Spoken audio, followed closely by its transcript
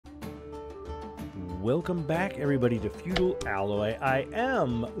Welcome back, everybody, to Feudal Alloy. I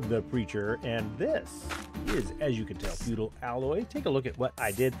am the Preacher, and this is, as you can tell, Feudal Alloy. Take a look at what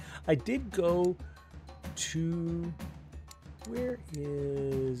I did. I did go to... where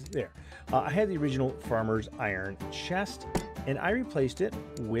is... there. I had the original Farmer's Iron chest, and I replaced it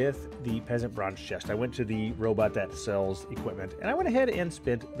with the Peasant Bronze chest. I went to the robot that sells equipment, and I went ahead and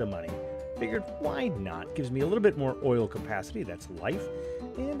spent the money. Figured, why not? Gives me a little bit more oil capacity, that's life,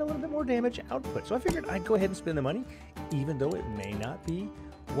 and a little bit more damage output. So I figured I'd go ahead and spend the money, even though it may not be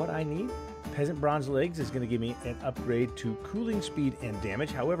what I need. Peasant Bronze Legs is going to give me an upgrade to cooling speed and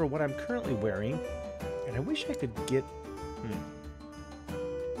damage. However, what I'm currently wearing, and I wish I could get...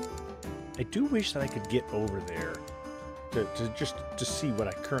 I do wish that I could get over there to see what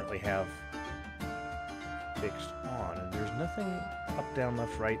I currently have fixed on, and there's nothing up, down,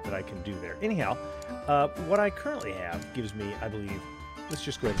 left, right that I can do there. Anyhow, what I currently have gives me, I believe, let's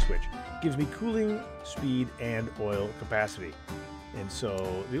just go ahead and switch, gives me cooling speed and oil capacity. And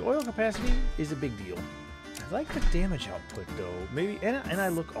so the oil capacity is a big deal. I like the damage output though, maybe, and I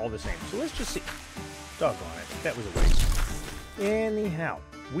look all the same. So let's just see. Doggone it, that was a waste. Anyhow,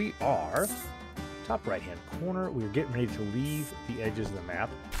 we are top right hand corner. We're getting ready to leave the edges of the map.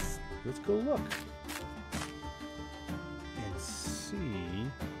 Let's go look and see.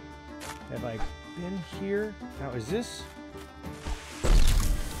 Have I been here? Now is this?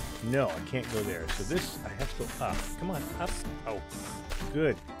 No, I can't go there. So this, I have to go up. Come on, up. Oh,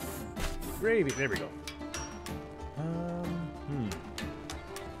 good. Gravy. There we go.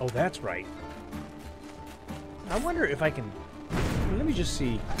 Oh, that's right. I wonder if I can... Let me just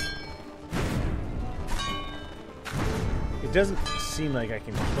see. It doesn't seem like I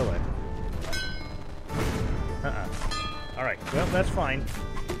can kill it. Alright, well, that's fine.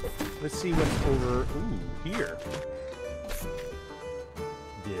 Let's see what's over... Ooh, here.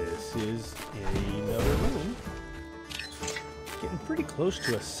 This is another room. Getting pretty close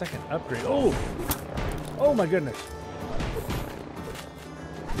to a second upgrade. Oh! Oh my goodness.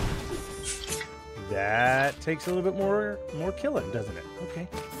 That takes a little bit more killing, doesn't it? Okay.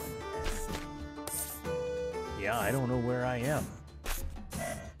 Yeah, I don't know where I am.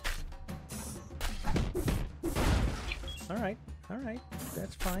 Alright, alright.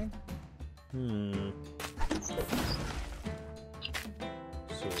 That's fine.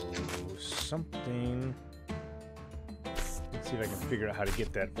 So, something... Let's see if I can figure out how to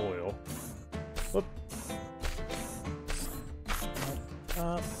get that oil. Whoop.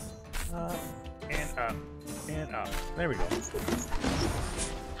 Up, and up, and up. There we go.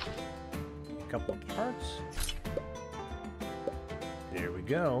 A couple of parts. There we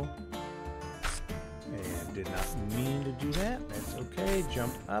go. And did not mean to do that. That's okay.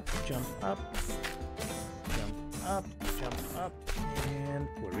 Jump up, jump up, jump up, jump up. And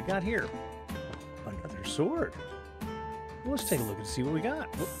what do we got here? Another sword. Well, let's take a look and see what we got.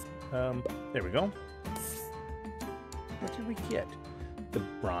 There we go. What did we get? The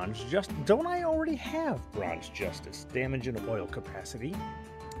Bronze Justice. Don't I already have Bronze Justice? Damage and oil capacity.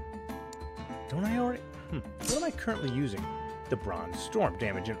 Don't I already... What am I currently using? The Bronze Storm.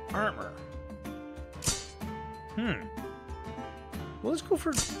 Damage and armor. Well, let's go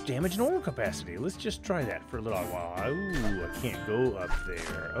for damage and oil capacity. Let's just try that for a little while. Ooh, I can't go up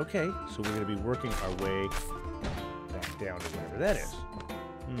there. Okay, so we're going to be working our way back down to whatever that is.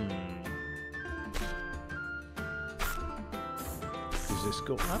 Does this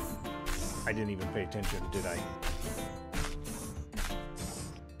go up? I didn't even pay attention, did I?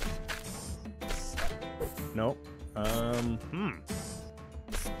 Nope.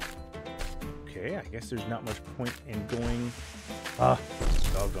 Okay, I guess there's not much point in going...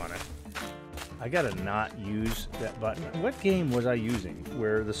 doggone it. I gotta not use that button. What game was I using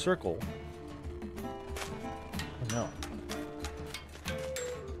where the circle... Oh, no.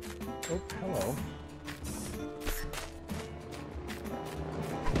 Oh, hello.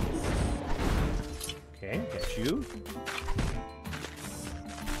 Okay, got you.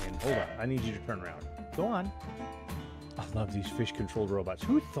 And hold on, I need you to turn around. Go on. I love these fish-controlled robots.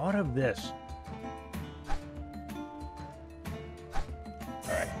 Who thought of this?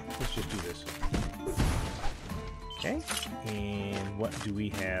 Alright, let's just do this. Okay, and what do we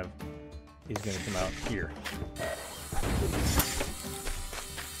have is going to come out here.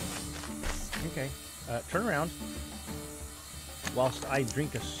 Okay, turn around whilst I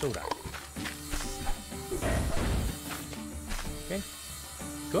drink a soda. Okay,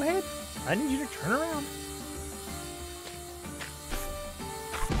 go ahead. I need you to turn around.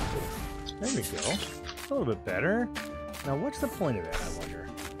 There we go. A little bit better. Now, what's the point of that, I wonder?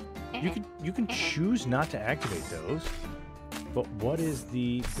 You can choose not to activate those. But what is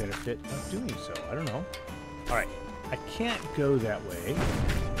the benefit of doing so? I don't know. All right, I can't go that way.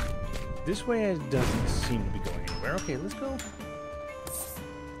 This way it doesn't seem to be going anywhere. Okay, let's go.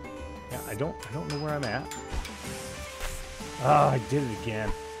 Yeah, I don't know where I'm at. Ah, I did it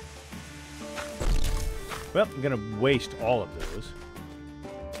again. Well, I'm gonna waste all of those.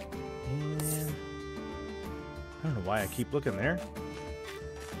 And I don't know why I keep looking there.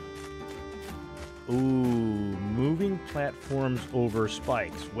 Ooh, moving platforms over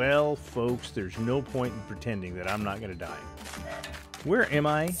spikes. Well, folks, there's no point in pretending that I'm not gonna die. Where am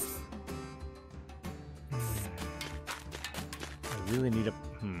I? I really need a...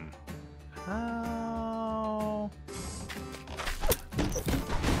 How?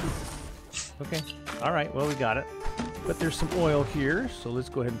 Okay. All right. Well, we got it. But there's some oil here, so let's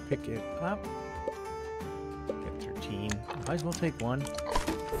go ahead and pick it up. Get 13. Might as well take one.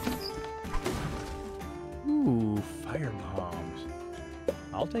 Ooh, fire bombs.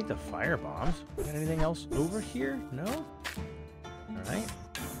 I'll take the fire bombs. Got anything else over here? No? All right.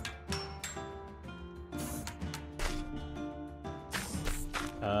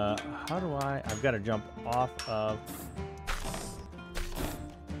 How do I've got to jump off of...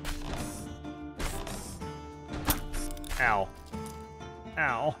 Ow.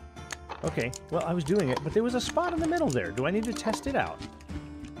 Ow. Okay, well, I was doing it, but there was a spot in the middle there. Do I need to test it out?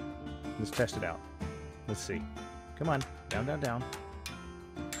 Let's test it out. Let's see. Come on. Down, down, down.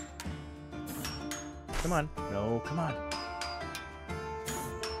 Come on. No, come on.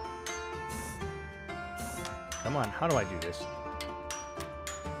 Come on. How do I do this?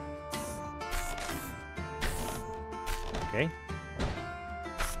 Okay.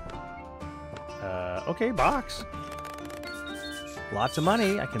 Okay, box. Lots of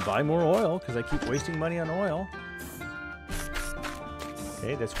money. I can buy more oil because I keep wasting money on oil.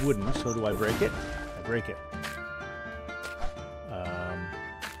 Okay, that's wooden. So do I break it? I break it.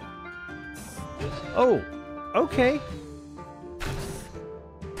 Oh, okay.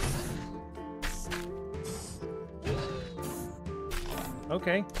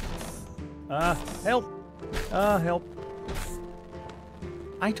 Okay. Help. Help.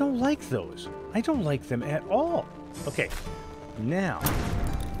 I don't like those. I don't like them at all. Okay. Now,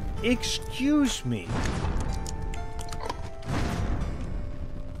 excuse me.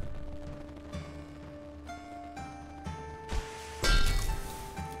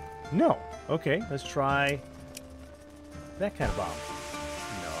 No. Okay, let's try that kind of bomb.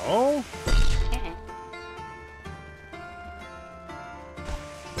 No.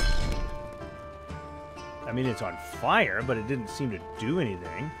 I mean, it's on fire, but it didn't seem to do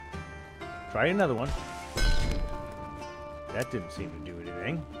anything. Try another one. That didn't seem to do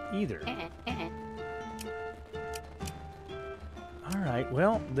anything either. Alright,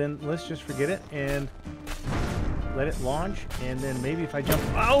 well, then let's just forget it and let it launch, and then maybe if I jump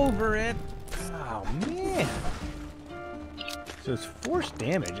over it... Oh, man! So it's forced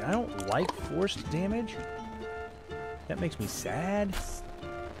damage. I don't like forced damage. That makes me sad.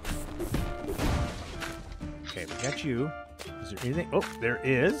 Okay, we got you. Is there anything? Oh, there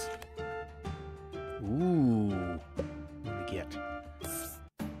is. Ooh. What do we get?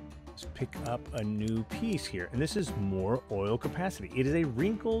 Let's pick up a new piece here. And this is more oil capacity. It is a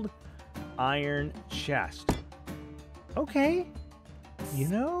wrinkled iron chest. Okay. You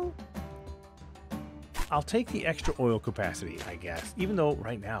know, I'll take the extra oil capacity, I guess. Even though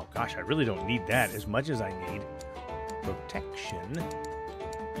right now, gosh, I really don't need that as much as I need protection.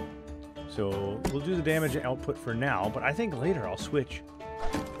 So we'll do the damage output for now, but I think later I'll switch.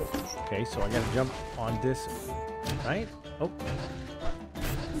 Okay, so I gotta jump on this, right? Oh.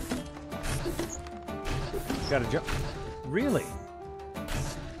 Gotta jump. Really?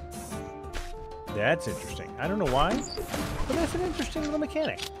 That's interesting. I don't know why, but that's an interesting little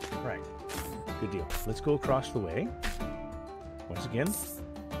mechanic. Right. Good deal. Let's go across the way. Once again,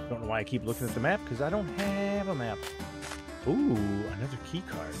 don't know why I keep looking at the map, because I don't have a map. Ooh, another key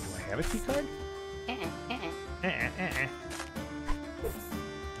card. Do I have a key card?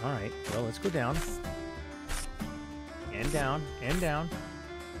 All right, well, let's go down. And down, and down.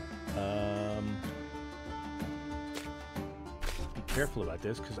 Be careful about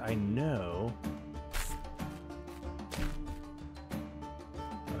this, because I know...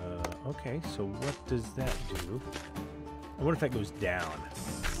 okay, so what does that do? I wonder if that goes down.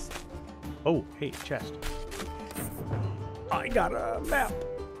 Oh, hey, chest. I got a map.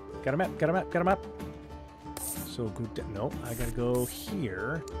 Got a map, got a map, got a map. So go down. No, I gotta go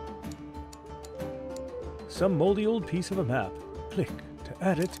here. Some moldy old piece of a map. Click to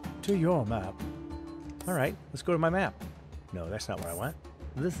add it to your map. All right, let's go to my map. No, that's not what I want.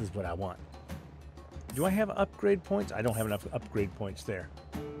 This is what I want. Do I have upgrade points? I don't have enough upgrade points there.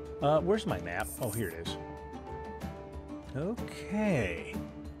 Where's my map? Oh, here it is. Okay.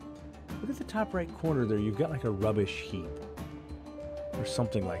 Look at the top right corner there. You've got like a rubbish heap. Or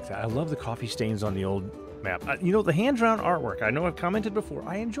something like that. I love the coffee stains on the old map. You know, the hand-drawn artwork. I know I've commented before.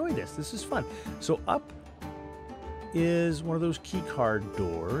 I enjoy this. This is fun. So up is one of those key card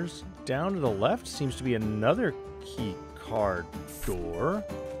doors. Down to the left seems to be another key card door.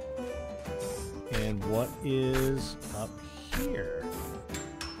 And what is up here?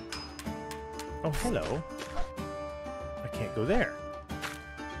 Oh, hello. I can't go there.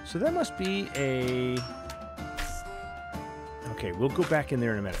 So that must be a... Okay, we'll go back in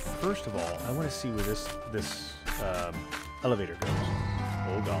there in a minute. First of all, I want to see where this elevator goes.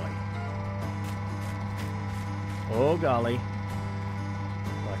 Oh, golly. Oh, golly.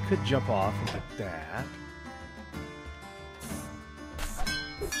 Well, I could jump off like that.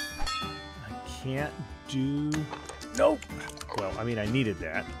 I can't do... Nope! Well, I mean, I needed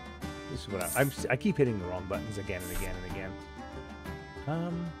that. This is what I keep hitting the wrong buttons again and again and again.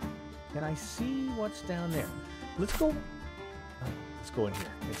 Can I see what's down there? Let's go... Let's go in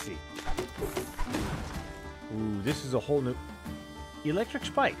here and see. Ooh, this is a whole new... Electric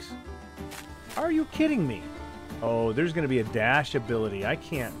spikes. Are you kidding me? Oh, there's going to be a dash ability. I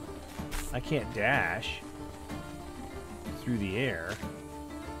can't dash through the air.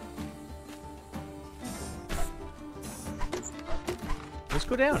 Let's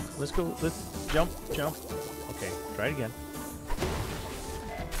go down. Let's jump. Okay, try it again.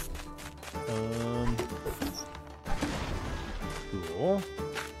 Cool.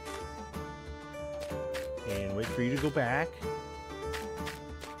 And wait for you to go back.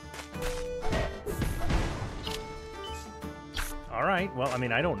 All right. Well, I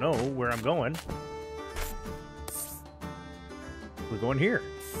mean, I don't know where I'm going. We're going here,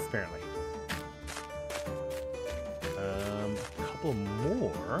 apparently. A couple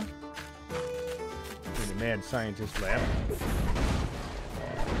more in the mad scientist lab.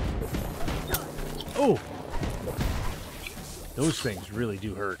 Oh! Those things really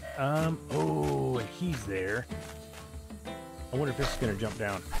do hurt. Oh, and he's there. I wonder if this is going to jump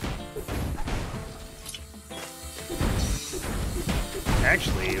down.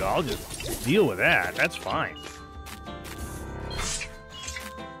 Actually, I'll just deal with that. That's fine.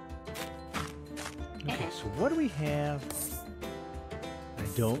 Okay, so what do we have? I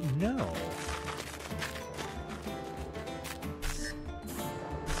don't know.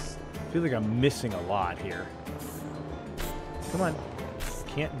 I feel like I'm missing a lot here. Come on.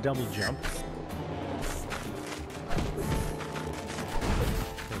 Can't double jump.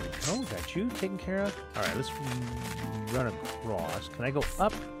 There we go. Got you taken care of. Alright, let's run across. Can I go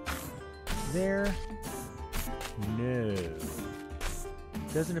up there? No.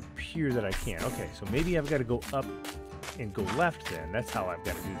 Doesn't appear that I can. Okay, so maybe I've got to go up and go left then. That's how I've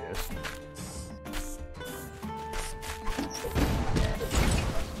got to do this.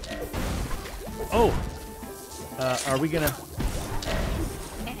 Oh! Are we gonna...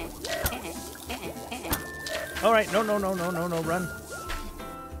 Alright, no, run.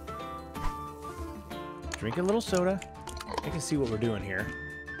 Drink a little soda. I can see what we're doing here.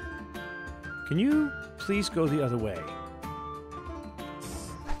 Can you please go the other way?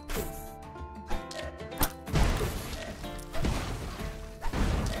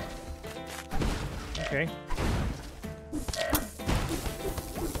 Okay.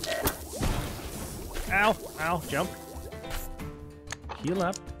 Ow! Ow! Jump. Heal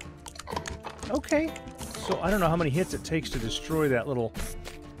up. Okay. So I don't know how many hits it takes to destroy that little...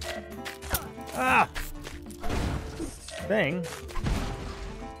 thing.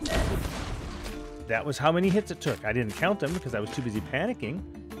 That was how many hits it took. I didn't count them because I was too busy panicking.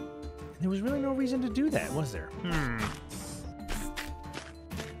 There was really no reason to do that, was there?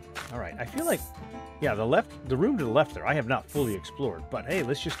 Alright, I feel like... Yeah, the room to the left there, I have not fully explored. But hey,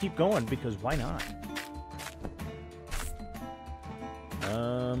 let's just keep going because why not?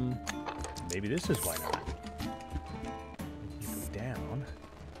 Maybe this is why not. You go down.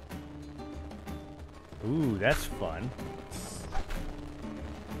 Ooh, that's fun.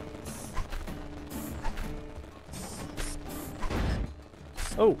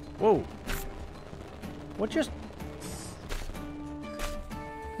 Oh, whoa. What just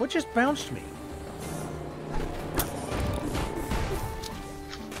bounced me?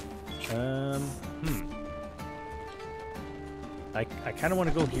 I kind of want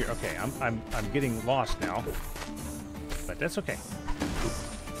to go here. Okay, I'm getting lost now, but that's okay.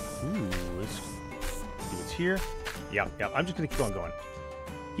 Ooh, let's see what's here. Yep. I'm just gonna keep on going.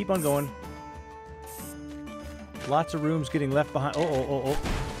 Keep on going. Lots of rooms getting left behind. Oh.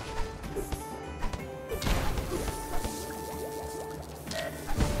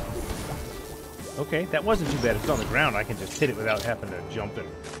 Okay, that wasn't too bad. If it's on the ground, I can just hit it without having to jump and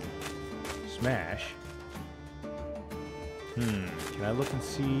smash. Can I look and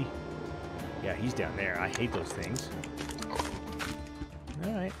see? Yeah, he's down there. I hate those things.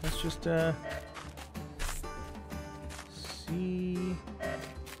 Alright, let's just, see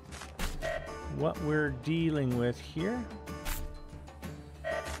what we're dealing with here.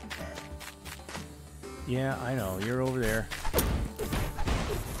 Yeah, I know. You're over there.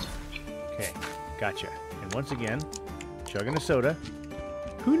 Okay, gotcha. And once again, chugging a soda.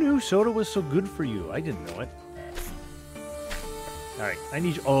 Who knew soda was so good for you? I didn't know it. Alright, I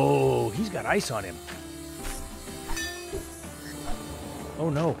need you. Oh, he's got ice on him. Oh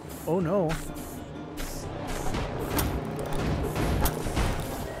no. Oh no.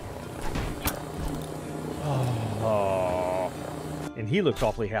 Oh. And he looks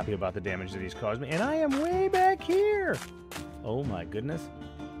awfully happy about the damage that he's caused me. And I am way back here. Oh my goodness.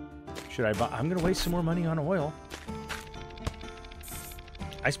 Should I buy? I'm going to waste some more money on oil.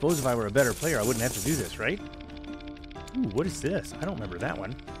 I suppose if I were a better player, I wouldn't have to do this, right? Ooh, what is this? I don't remember that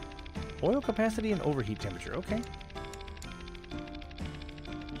one. Oil capacity and overheat temperature. Okay.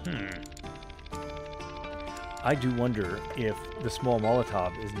 I do wonder if the small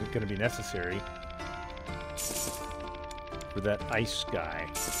Molotov isn't going to be necessary for that ice guy.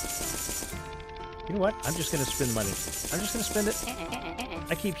 You know what? I'm just going to spend money. I'm just going to spend it.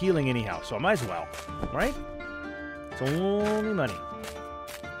 I keep healing anyhow, so I might as well. Right? It's only money.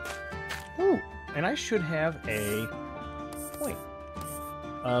 Ooh, and I should have a point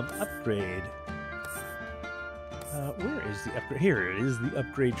of upgrade. Where is the upgrade? Here it is, the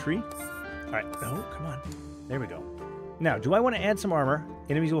upgrade tree. All right. Oh, come on. There we go. Now, do I want to add some armor?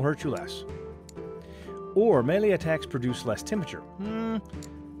 Enemies will hurt you less. Or melee attacks produce less temperature.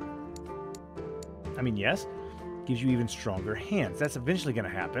 I mean, yes. Gives you even stronger hands. That's eventually going to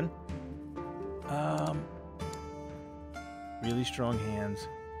happen. Really strong hands.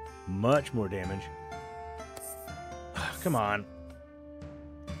 Much more damage. Come on.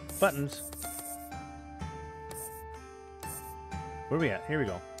 Buttons. Where are we at? Here we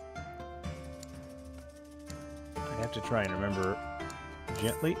go. I have to try and remember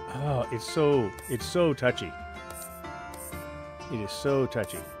gently. Oh, it's so touchy. It is so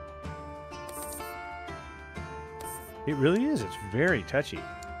touchy. It really is. It's very touchy.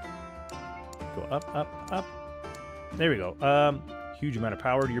 Go up, up, up. There we go. Huge amount of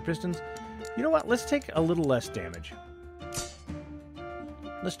power to your pistons. You know what? Let's take a little less damage.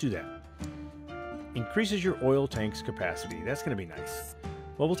 Let's do that. Increases your oil tank's capacity. That's going to be nice.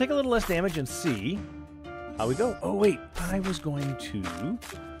 Well, we'll take a little less damage and see how we go. Oh, wait. I was going to,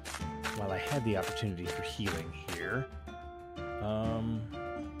 while I had the opportunity for healing here,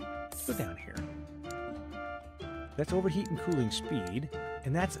 let's go down here. That's overheat and cooling speed,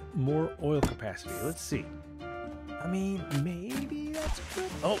 and that's more oil capacity. Let's see. I mean, maybe that's good.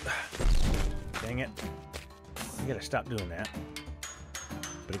 Oh, dang it. I gotta stop doing that.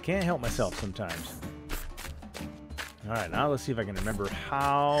 But I can't help myself sometimes. Alright, now let's see if I can remember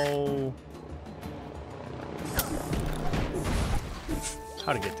how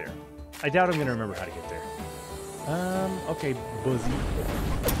to get there. I doubt I'm gonna remember how to get there. Okay, Buzzy.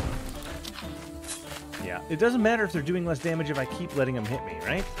 Yeah, it doesn't matter if they're doing less damage if I keep letting them hit me,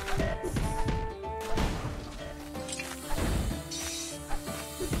 right?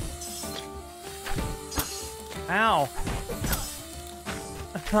 Ow!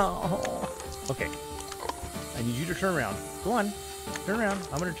 Oh. Okay. I need you to turn around. Go on. Turn around.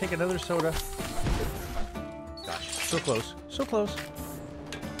 I'm going to take another soda. Gosh, so close. So close.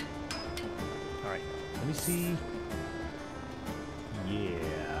 Alright. Let me see. Yeah.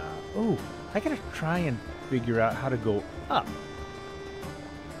 Oh, I got to try and figure out how to go up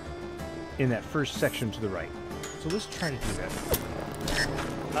in that first section to the right. So let's try to do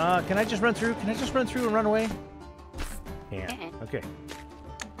that. Can I just run through? Can I just run through and run away? Yeah. Okay.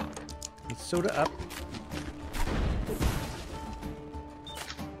 Let's soda up.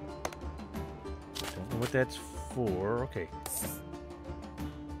 Don't know what that's for. Okay.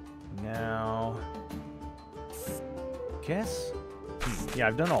 Now, guess. Yeah,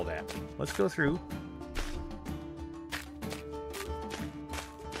 I've done all that. Let's go through.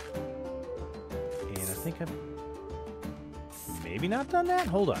 And I think I've maybe not done that.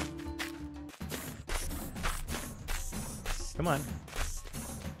 Hold on. Come on.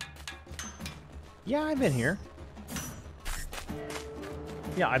 Yeah, I've been here.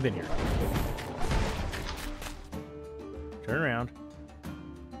 Yeah, I've been here. Turn around.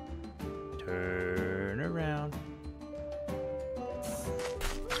 Turn around.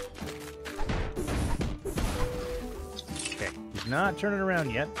 Okay, he's not turning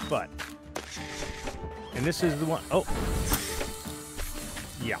around yet, but And this is the one. Oh.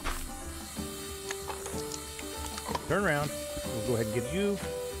 Yeah. Turn around. We'll go ahead and get you.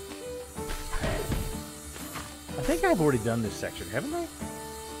 I think I've already done this section, haven't I?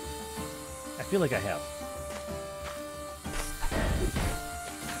 I feel like I have.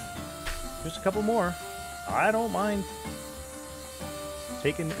 Just a couple more. I don't mind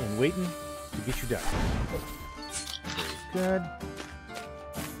taking and waiting to get you done. Very good.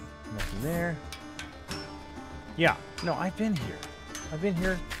 Nothing there. Yeah. No, I've been here. I've been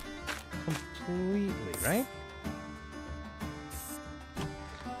here completely, right?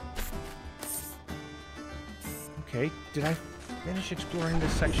 Okay, did I finish exploring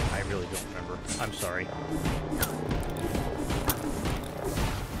this section? I really don't remember. I'm sorry.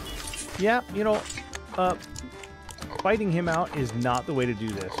 Yeah, you know, fighting him out is not the way to do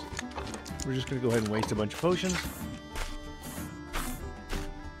this. We're just going to go ahead and waste a bunch of potions.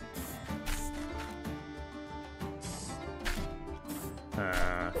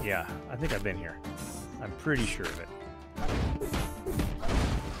 Yeah, I think I've been here. I'm pretty sure of it.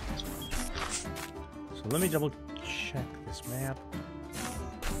 So let me double check this map.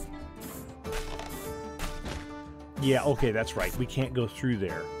 Yeah, okay, that's right. We can't go through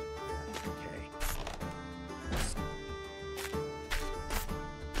there. Okay.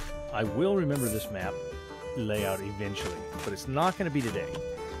 I will remember this map layout eventually, but it's not going to be today.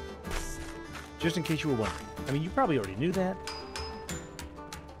 Just in case you were wondering. I mean, you probably already knew that.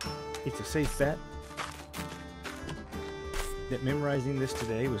 It's a safe bet that memorizing this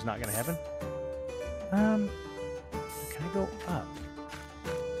today was not going to happen. Can I go up?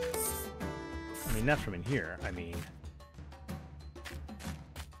 I mean, not from in here. I mean,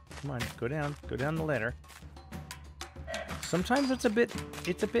 come on, go down the ladder. Sometimes it's a bit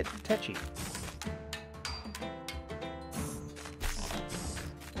touchy.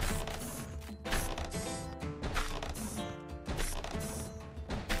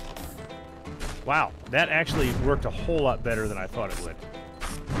 Wow, that actually worked a whole lot better than I thought it would.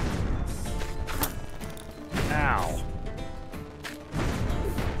 Ow.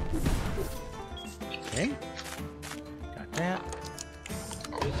 Okay. Got that.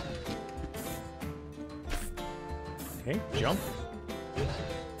 Okay, jump.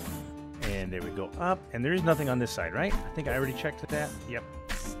 And there we go, up. And there is nothing on this side, right? I think I already checked that. Yep.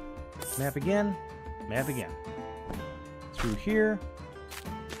 Map again. Map again. Through here.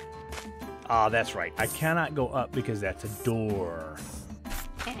 Ah, that's right. I cannot go up because that's a door.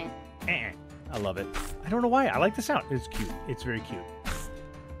 I love it. I don't know why. I like the sound. It's cute. It's very cute.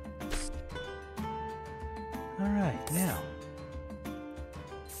 All right, now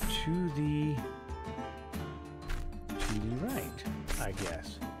to the right, I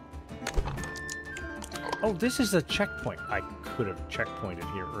guess. Oh, this is a checkpoint. I could have checkpointed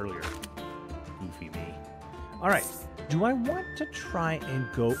here earlier. Goofy me. All right. Do I want to try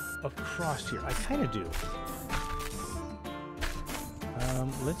and go across here? I kind of do.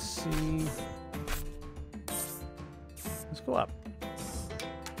 Let's see. Let's go up.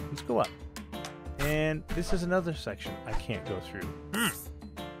 Let's go up. And this is another section I can't go through.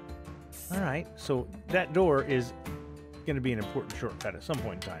 All right. So that door is going to be an important shortcut at some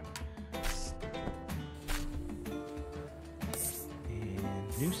point in time.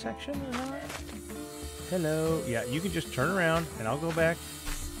 And new section or not? Hello. Yeah, you can just turn around and I'll go back.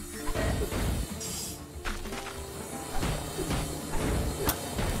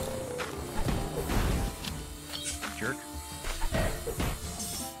 Jerk.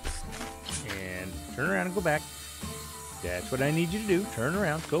 And turn around and go back. That's what I need you to do. Turn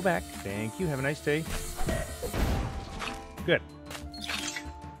around, go back. Thank you. Have a nice day. Good.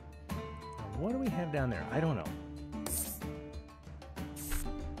 Now, what do we have down there? I don't know.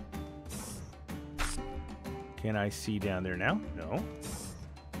 Can I see down there now? No.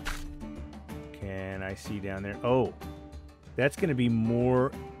 Can I see down there? Oh, that's going to be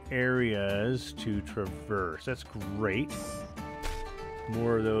more areas to traverse. That's great.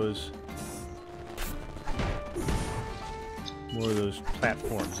 More of those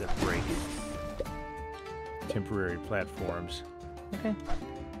platforms that break. Temporary platforms. Okay.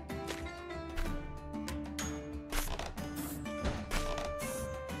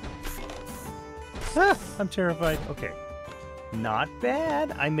 Ah, I'm terrified. Okay. Not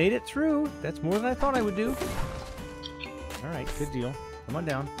bad. I made it through. That's more than I thought I would do. Alright, good deal. Come on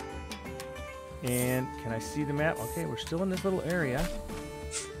down. And can I see the map? Okay, we're still in this little area.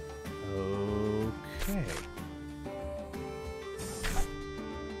 Okay.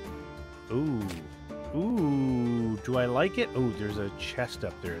 Ooh. Ooh. Do I like it? Ooh, there's a chest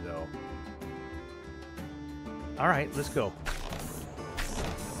up there, though. Alright, let's go.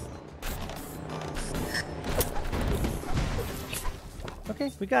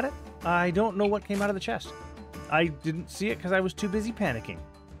 Okay, we got it. I don't know what came out of the chest. I didn't see it because I was too busy panicking.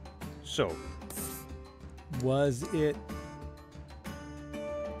 So, was it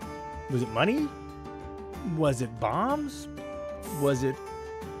money? Was it bombs? Was it...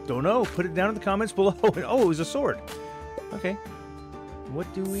 Don't know. Put it down in the comments below. Oh, it was a sword. Okay.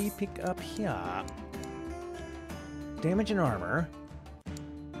 What do we pick up here? Damage and armor.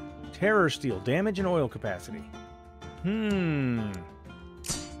 Terror steel. Damage and oil capacity.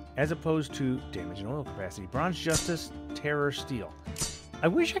 As opposed to damage and oil capacity. Bronze justice, terror steel. I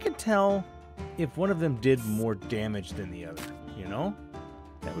wish I could tell if one of them did more damage than the other. You know?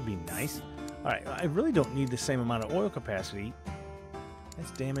 That would be nice. Alright, I really don't need the same amount of oil capacity. That's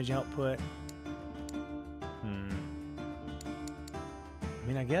damage output. I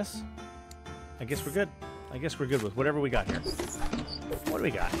mean, I guess we're good. I guess we're good with whatever we got here. What do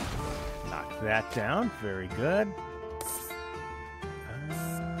we got? Knock that down. Very good.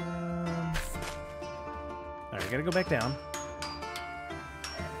 Alright, we gotta go back down.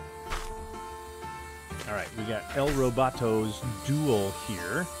 Alright, we got El Robato's duel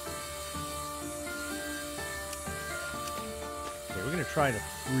here. Okay, we're gonna try to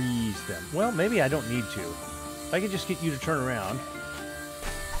freeze them. Well, maybe I don't need to. If I can just get you to turn around.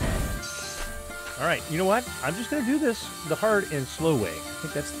 Alright, you know what? I'm just going to do this the hard and slow way. I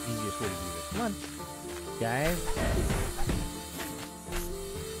think that's the easiest way to do this. Come on, guys.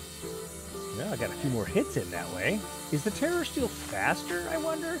 Well, I got a few more hits in that way. Is the terror steel faster, I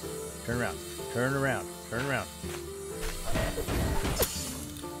wonder? Turn around. Turn around. Turn around.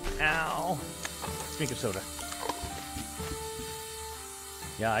 Ow. Drink of soda.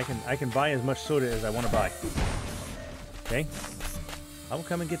 Yeah, I can buy as much soda as I want to buy. Okay. I will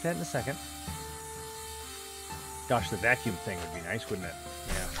come and get that in a second. Gosh, the vacuum thing would be nice, wouldn't it?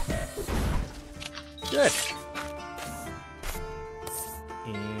 Yeah. Good.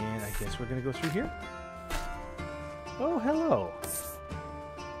 And I guess we're going to go through here. Oh, hello.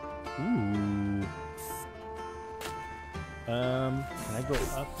 Ooh. Can I go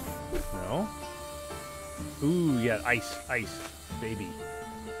up? No. Ooh, yeah, ice, baby.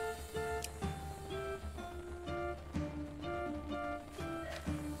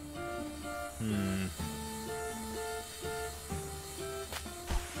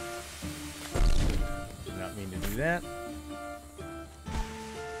 Did not mean to do that.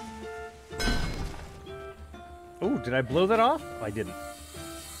 Oh, did I blow that off? I didn't.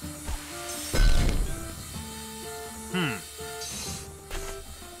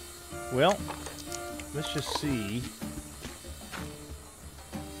 Well, let's just see.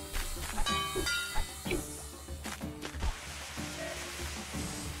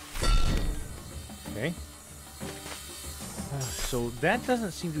 Okay. So that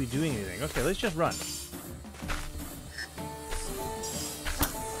doesn't seem to be doing anything. Okay, let's just run.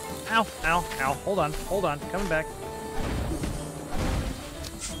 Ow, ow, ow. Hold on, hold on. Coming back.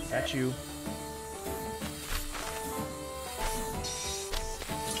 That's you.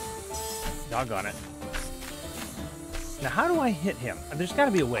 Doggone it. Now, how do I hit him? There's got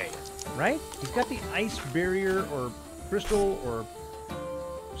to be a way, right? He's got the ice barrier or crystal or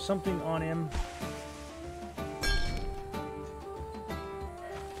something on him.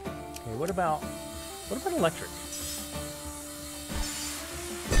 Okay, what about electric?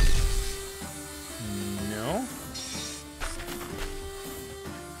 No.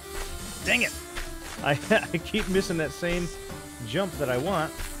 Dang it! I keep missing that same jump that I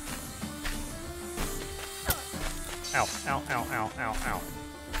want. Ow, ow, ow, ow, ow, ow.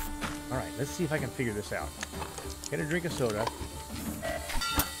 Alright, let's see if I can figure this out. Get a drink of soda.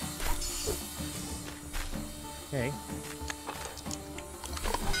 Okay.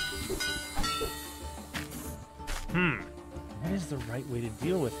 What is the right way to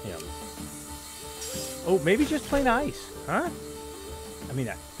deal with him? Oh, maybe just plain ice, huh? I mean,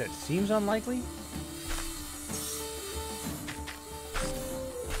 that seems unlikely.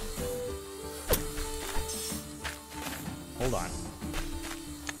 Hold on.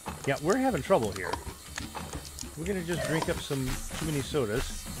 Yeah, we're having trouble here. We're gonna just drink up some too many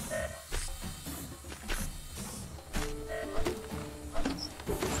sodas.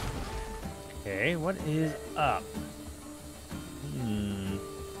 Okay, what is up?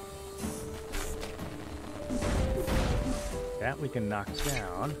 That we can knock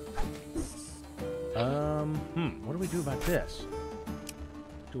down. What do we do about this?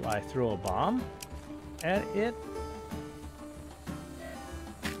 Do I throw a bomb at it?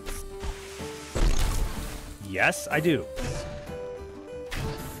 Yes, I do.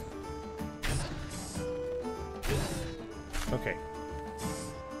 Okay.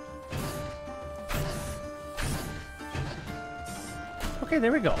 Okay,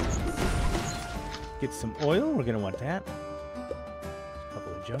 there we go. Get some oil. We're going to want that. A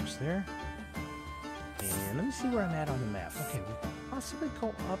couple of jumps there. And let me see where I'm at on the map. Okay, we could possibly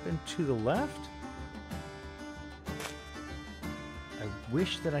go up and to the left. I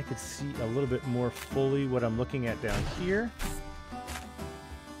wish that I could see a little bit more fully what I'm looking at down here.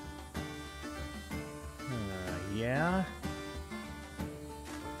 Yeah.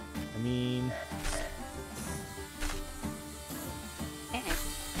 I mean...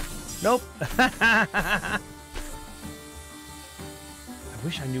 Nope. I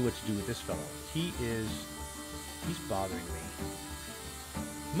wish I knew what to do with this fellow. He's bothering me.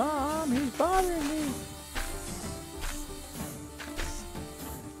 Mom, he's bothering me.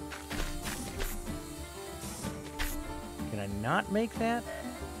 Can I not make that?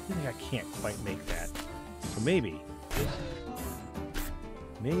 I think I can't quite make that. So maybe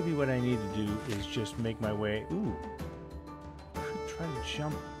what I need to do is just make my way. Ooh. I could try to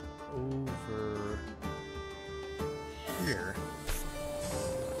jump over here.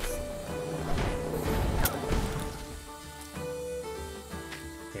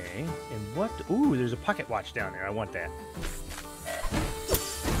 Okay, and what? Ooh, there's a pocket watch down there. I want that.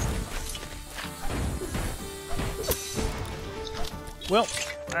 Well,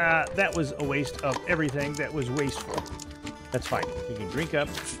 that was a waste of everything. That was wasteful. That's fine. You can drink up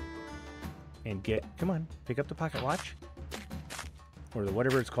and get... Come on, pick up the pocket watch. Or the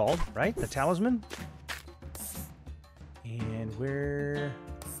whatever it's called, right? The talisman. And where...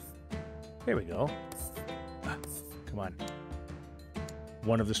 There we go. Come on.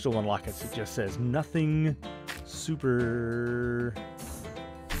 One of the stolen lockets. It just says nothing super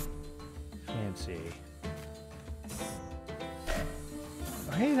fancy.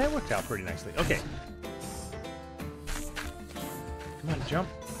 Oh, hey, that worked out pretty nicely. Okay. Come on, jump.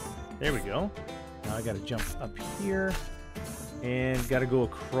 There we go. Now I gotta jump up here. And gotta go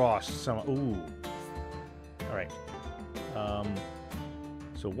across some... Ooh. Alright.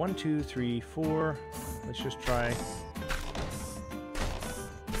 So 1, 2, 3, 4. Let's just try...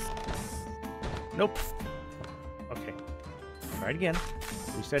 Nope. Okay. Try it again.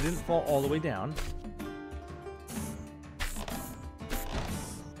 At least I didn't fall all the way down.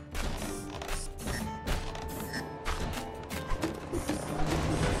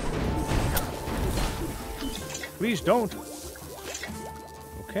 Please don't.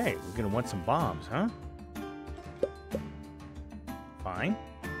 Okay, we're gonna want some bombs, huh? Fine.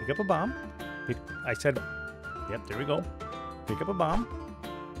 Pick up a bomb. I said... Yep, there we go. Pick up a bomb.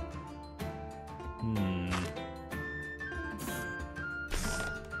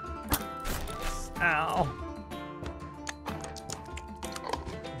 Ow.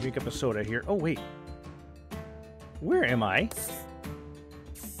 Drink up a soda here. Oh, wait. Where am I?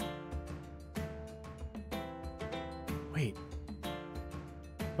 Wait.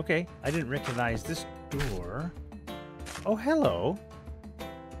 Okay, I didn't recognize this door. Oh, hello.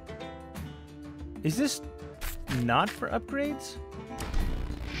 Is this not for upgrades?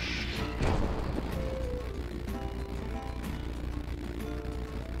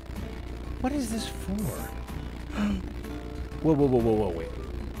 What is this for? Whoa, whoa, whoa, whoa, whoa, wait.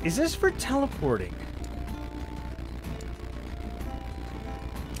 Is this for teleporting?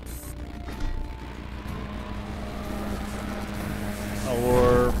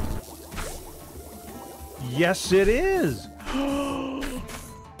 Or... Yes, it is! Oh,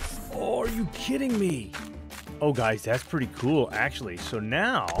 are you kidding me? Oh, guys, that's pretty cool, actually. So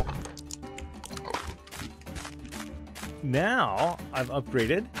now I've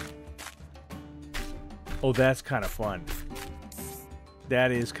upgraded. Oh, that's kind of fun.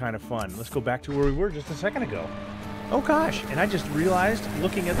 That is kind of fun. Let's go back to where we were just a second ago. Oh, gosh. And I just realized,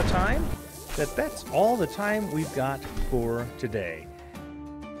 looking at the time, that that's all the time we've got for today.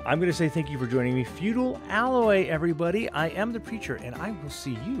 I'm going to say thank you for joining me. Feudal Alloy, everybody. I am the Preacher, and I will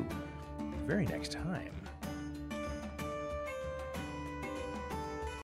see you very next time.